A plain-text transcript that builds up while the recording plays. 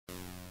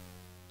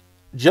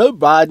Joe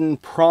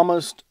Biden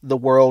promised the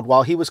world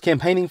while he was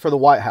campaigning for the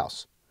White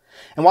House.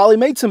 And while he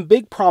made some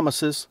big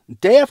promises,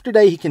 day after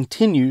day he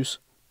continues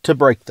to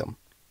break them.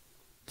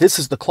 This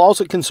is the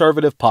Closet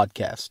Conservative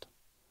Podcast.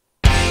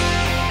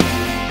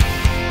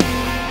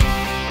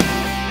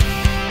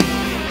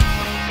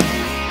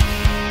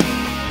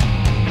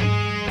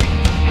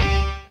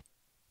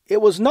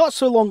 It was not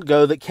so long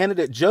ago that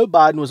candidate Joe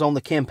Biden was on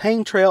the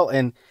campaign trail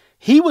and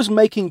he was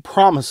making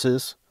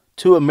promises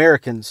to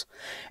Americans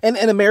and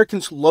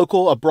Americans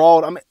local,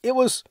 abroad. I mean, it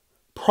was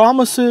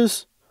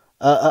promises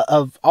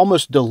of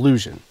almost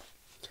delusion.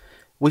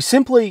 We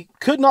simply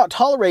could not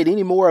tolerate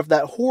any more of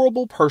that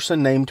horrible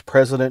person named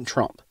President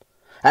Trump.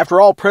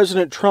 After all,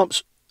 President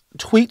Trump's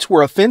tweets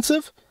were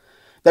offensive.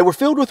 They were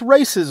filled with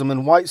racism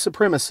and white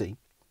supremacy.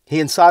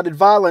 He incited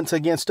violence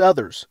against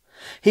others.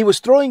 He was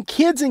throwing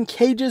kids in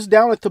cages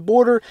down at the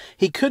border.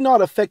 He could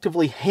not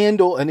effectively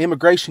handle an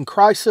immigration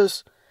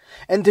crisis.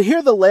 And to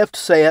hear the left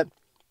say it,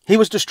 he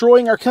was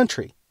destroying our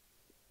country.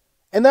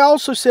 And they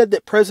also said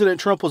that President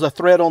Trump was a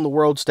threat on the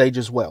world stage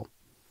as well.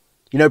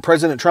 You know,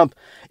 President Trump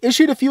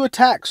issued a few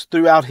attacks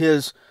throughout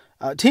his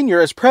tenure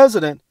as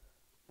president,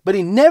 but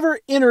he never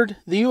entered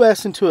the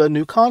U.S. into a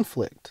new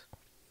conflict.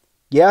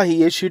 Yeah,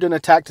 he issued an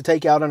attack to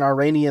take out an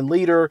Iranian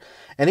leader,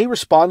 and he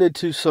responded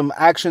to some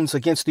actions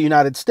against the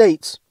United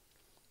States.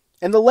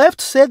 And the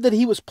left said that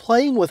he was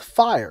playing with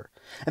fire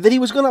and that he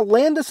was going to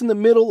land us in the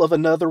middle of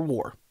another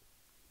war.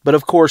 But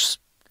of course,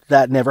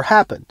 that never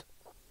happened.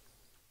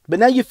 But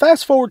now you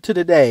fast forward to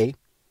today,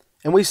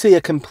 and we see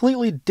a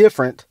completely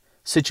different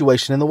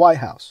situation in the White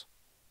House.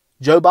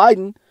 Joe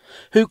Biden,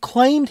 who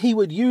claimed he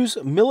would use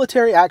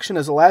military action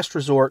as a last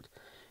resort,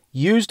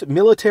 used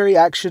military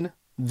action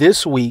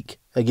this week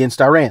against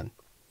Iran.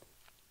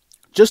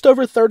 Just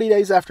over 30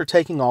 days after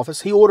taking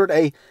office, he ordered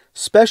a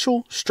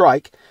special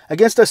strike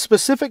against a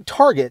specific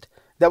target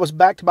that was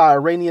backed by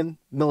Iranian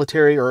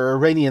military or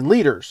Iranian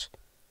leaders.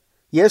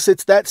 Yes,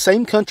 it's that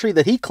same country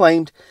that he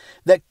claimed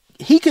that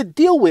he could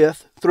deal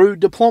with through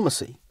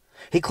diplomacy.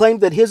 He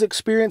claimed that his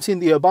experience in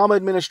the Obama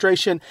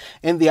administration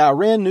and the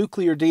Iran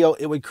nuclear deal,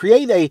 it would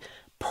create a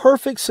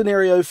perfect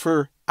scenario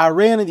for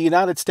Iran and the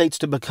United States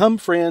to become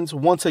friends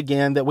once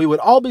again, that we would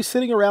all be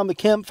sitting around the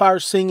campfire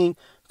singing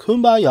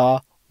Kumbaya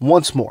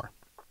once more.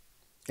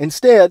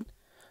 Instead,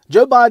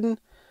 Joe Biden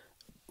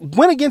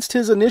went against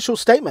his initial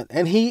statement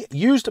and he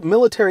used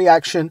military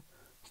action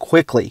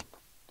quickly.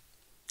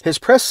 His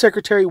press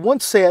secretary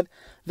once said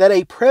that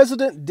a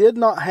president did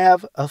not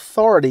have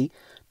authority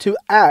to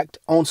act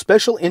on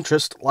special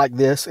interests like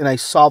this in a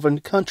sovereign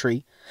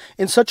country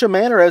in such a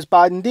manner as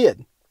Biden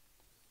did.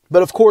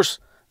 But of course,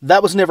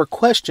 that was never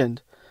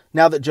questioned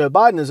now that Joe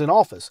Biden is in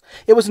office.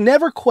 It was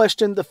never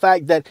questioned the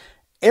fact that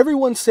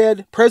everyone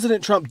said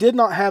President Trump did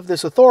not have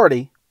this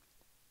authority.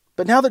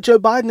 But now that Joe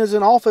Biden is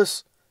in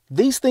office,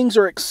 these things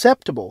are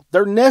acceptable,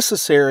 they're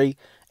necessary,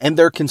 and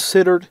they're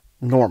considered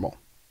normal.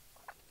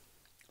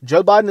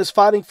 Joe Biden is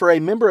fighting for a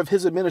member of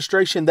his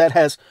administration that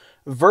has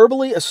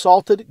verbally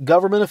assaulted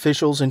government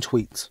officials in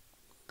tweets.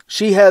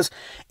 She has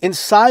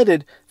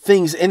incited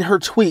things in her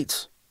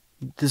tweets.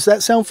 Does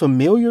that sound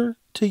familiar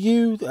to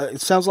you?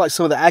 It sounds like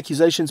some of the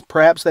accusations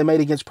perhaps they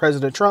made against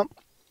President Trump.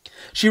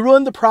 She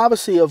ruined the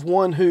privacy of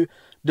one who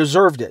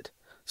deserved it,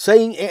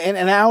 saying and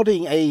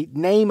outing a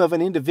name of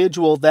an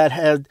individual that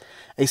had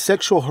a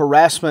sexual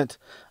harassment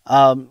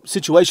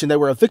situation. They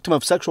were a victim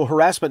of sexual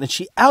harassment, and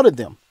she outed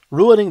them,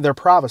 ruining their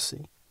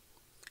privacy.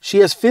 She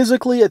has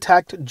physically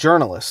attacked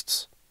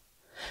journalists.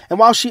 And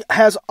while she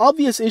has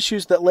obvious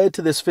issues that led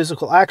to this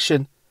physical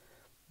action,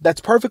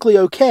 that's perfectly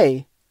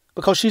okay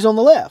because she's on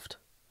the left.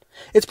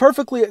 It's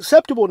perfectly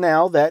acceptable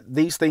now that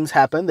these things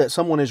happen, that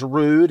someone is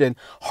rude and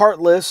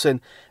heartless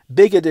and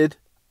bigoted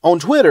on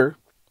Twitter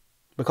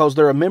because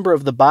they're a member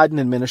of the Biden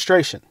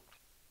administration.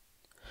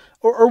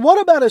 Or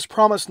what about his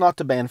promise not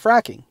to ban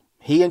fracking?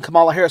 He and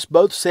Kamala Harris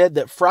both said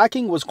that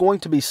fracking was going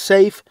to be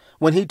safe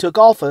when he took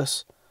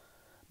office,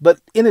 but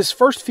in his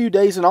first few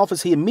days in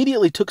office, he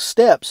immediately took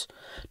steps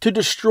to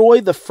destroy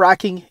the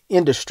fracking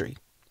industry.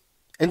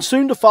 And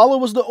soon to follow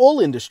was the oil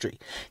industry.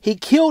 He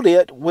killed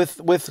it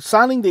with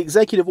signing the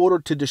executive order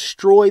to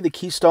destroy the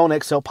Keystone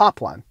XL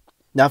pipeline.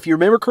 Now, if you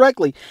remember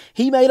correctly,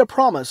 he made a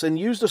promise and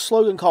used a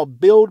slogan called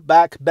Build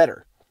Back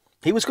Better.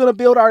 He was going to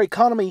build our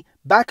economy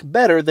back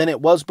better than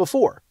it was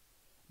before.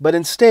 But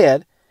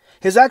instead,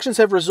 his actions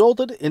have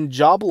resulted in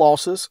job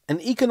losses and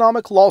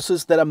economic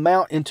losses that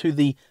amount into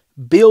the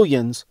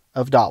billions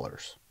of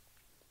dollars.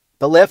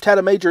 The left had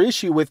a major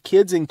issue with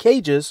kids in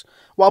cages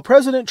while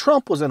President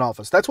Trump was in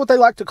office. That's what they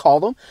like to call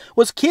them,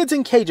 was kids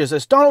in cages,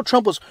 as Donald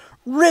Trump was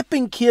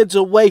ripping kids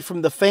away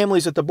from the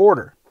families at the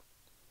border.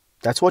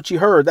 That's what you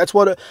heard. That's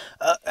what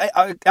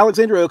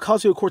Alexandria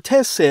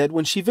Ocasio-Cortez said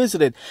when she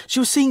visited. She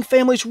was seeing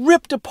families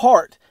ripped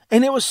apart,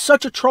 and it was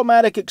such a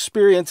traumatic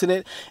experience,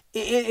 and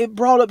it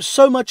brought up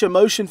so much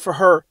emotion for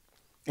her.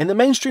 And the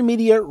mainstream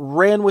media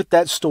ran with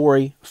that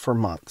story for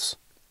months.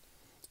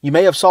 You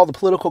may have saw the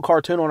political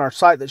cartoon on our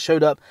site that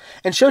showed up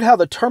and showed how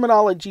the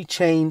terminology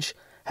change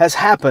has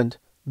happened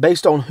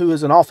based on who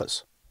is in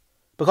office.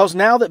 Because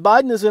now that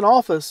Biden is in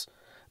office,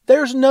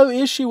 There's no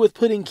issue with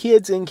putting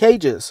kids in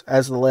cages,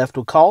 as the left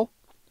would call,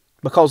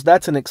 because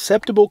that's an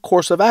acceptable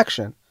course of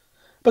action,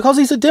 because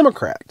he's a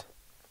Democrat.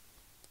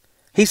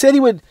 He said he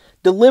would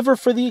deliver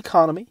for the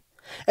economy.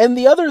 And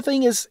the other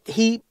thing is,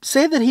 he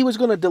said that he was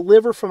going to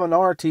deliver for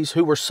minorities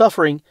who were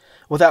suffering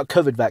without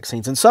COVID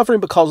vaccines and suffering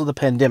because of the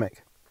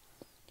pandemic.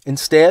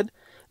 Instead,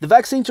 the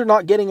vaccines are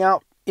not getting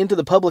out into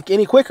the public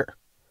any quicker.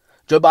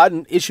 Joe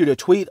Biden issued a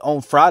tweet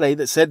on Friday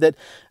that said that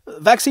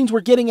vaccines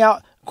were getting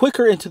out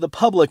quicker into the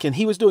public and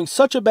he was doing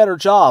such a better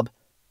job.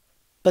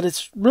 But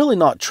it's really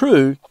not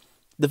true.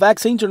 The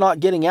vaccines are not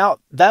getting out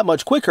that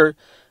much quicker.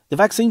 The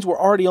vaccines were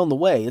already on the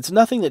way. It's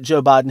nothing that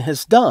Joe Biden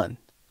has done.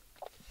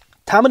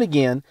 Time and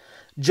again,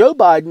 Joe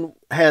Biden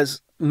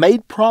has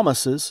made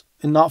promises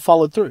and not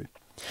followed through.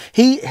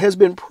 He has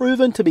been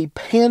proven to be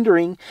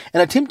pandering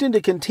and attempting to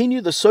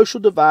continue the social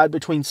divide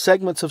between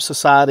segments of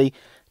society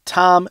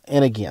time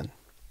and again.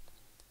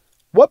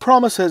 What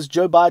promise has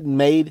Joe Biden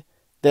made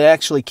that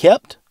actually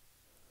kept?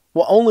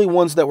 Well, only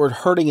ones that were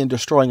hurting and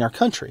destroying our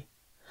country.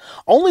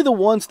 Only the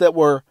ones that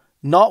were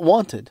not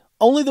wanted.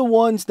 Only the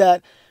ones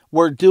that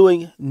were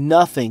doing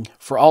nothing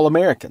for all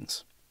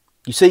Americans.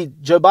 You see,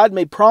 Joe Biden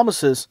made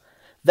promises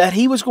that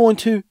he was going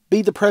to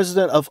be the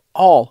president of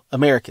all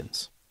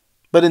Americans.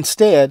 But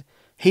instead,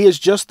 he is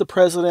just the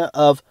president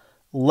of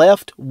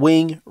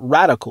left-wing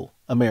radical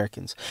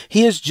Americans.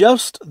 He is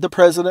just the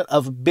president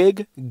of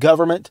big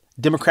government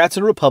Democrats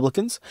and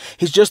Republicans.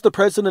 He's just the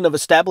president of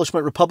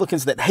establishment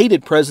Republicans that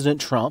hated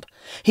President Trump.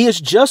 He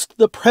is just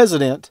the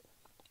president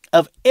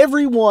of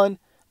everyone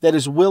that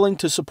is willing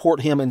to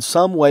support him in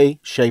some way,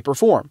 shape, or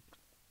form.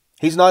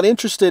 He's not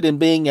interested in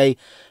being a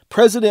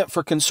president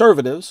for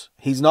conservatives.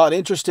 He's not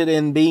interested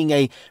in being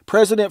a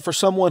president for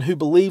someone who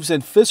believes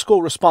in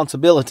fiscal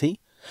responsibility.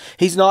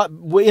 He's not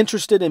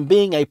interested in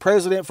being a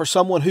president for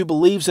someone who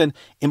believes in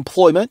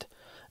employment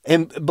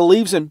and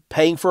believes in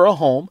paying for a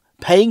home,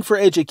 paying for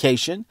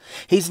education.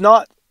 He's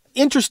not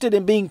interested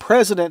in being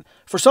president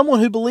for someone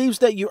who believes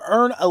that you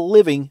earn a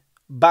living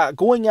by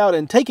going out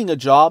and taking a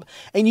job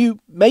and you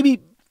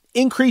maybe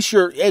increase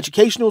your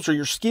educationals or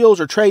your skills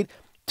or trade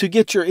to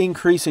get your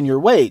increase in your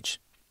wage.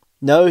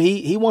 No,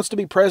 he wants to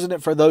be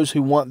president for those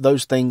who want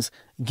those things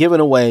given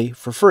away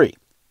for free.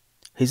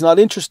 He's not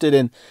interested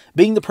in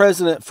being the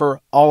president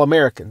for all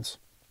Americans.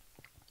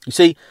 You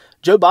see,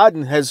 Joe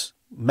Biden has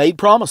made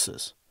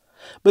promises,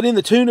 but in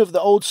the tune of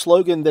the old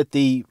slogan that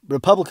the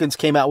Republicans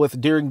came out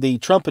with during the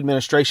Trump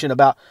administration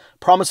about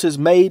promises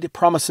made,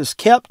 promises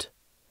kept,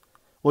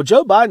 well,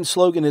 Joe Biden's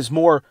slogan is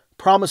more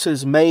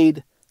promises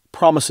made,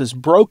 promises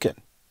broken.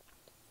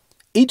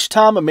 Each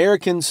time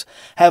Americans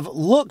have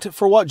looked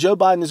for what Joe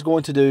Biden is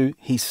going to do,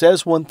 he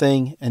says one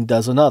thing and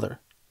does another.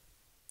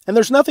 And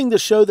there's nothing to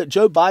show that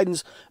Joe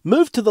Biden's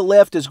move to the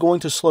left is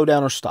going to slow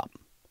down or stop.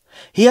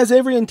 He has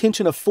every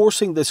intention of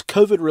forcing this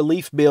COVID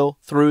relief bill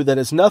through that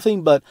is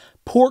nothing but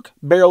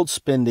pork-barreled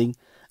spending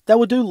that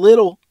would do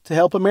little to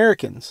help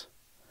Americans.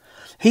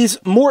 He's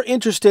more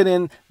interested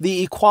in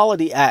the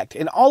Equality Act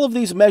and all of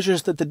these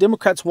measures that the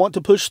Democrats want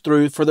to push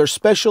through for their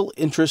special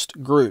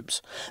interest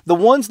groups, the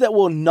ones that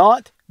will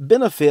not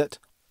benefit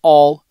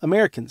all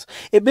Americans.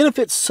 It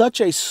benefits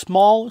such a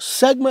small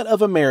segment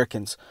of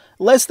Americans.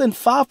 Less than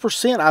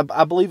 5%,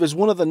 I believe, is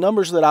one of the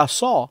numbers that I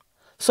saw.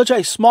 Such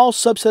a small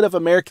subset of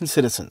American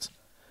citizens.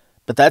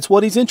 But that's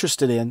what he's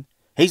interested in.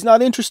 He's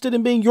not interested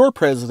in being your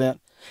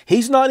president.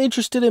 He's not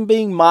interested in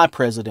being my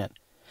president.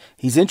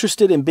 He's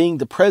interested in being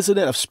the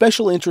president of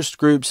special interest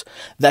groups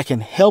that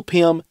can help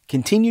him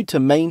continue to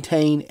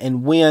maintain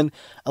and win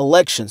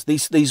elections.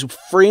 These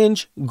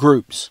fringe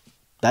groups.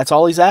 That's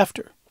all he's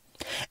after.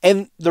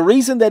 And the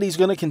reason that he's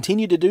going to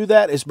continue to do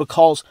that is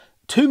because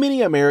too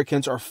many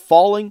Americans are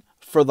falling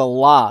for the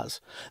lies.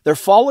 They're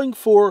falling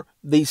for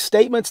these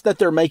statements that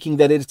they're making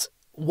that it's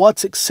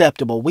what's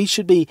acceptable. We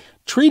should be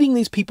treating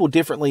these people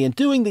differently and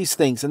doing these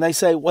things. And they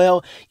say,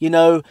 well,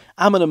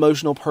 I'm an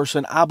emotional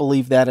person. I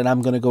believe that and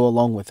I'm going to go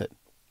along with it.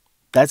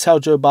 That's how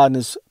Joe Biden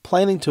is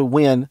planning to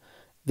win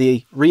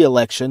the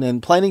re-election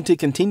and planning to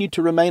continue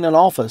to remain in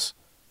office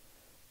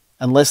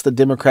unless the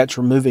Democrats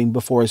remove him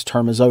before his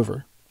term is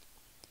over.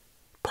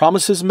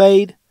 Promises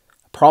made,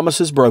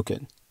 promises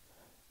broken.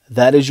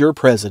 That is your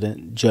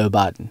president, Joe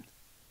Biden.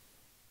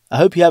 I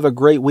hope you have a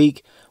great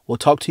week. We'll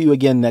talk to you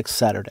again next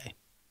Saturday.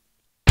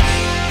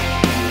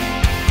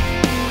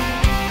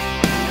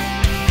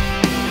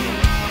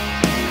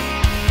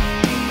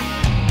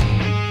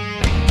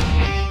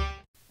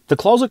 The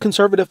Closet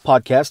Conservative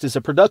Podcast is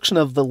a production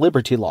of The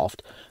Liberty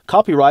Loft.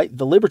 Copyright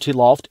The Liberty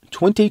Loft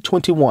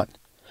 2021.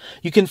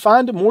 You can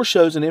find more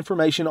shows and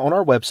information on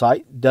our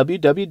website,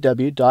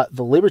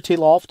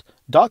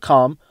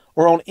 www.thelibertyloft.com,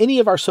 or on any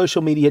of our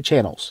social media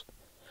channels.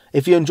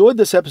 If you enjoyed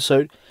this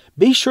episode,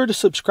 be sure to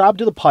subscribe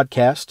to the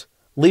podcast,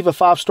 leave a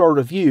 5-star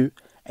review,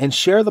 and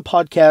share the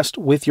podcast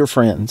with your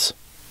friends.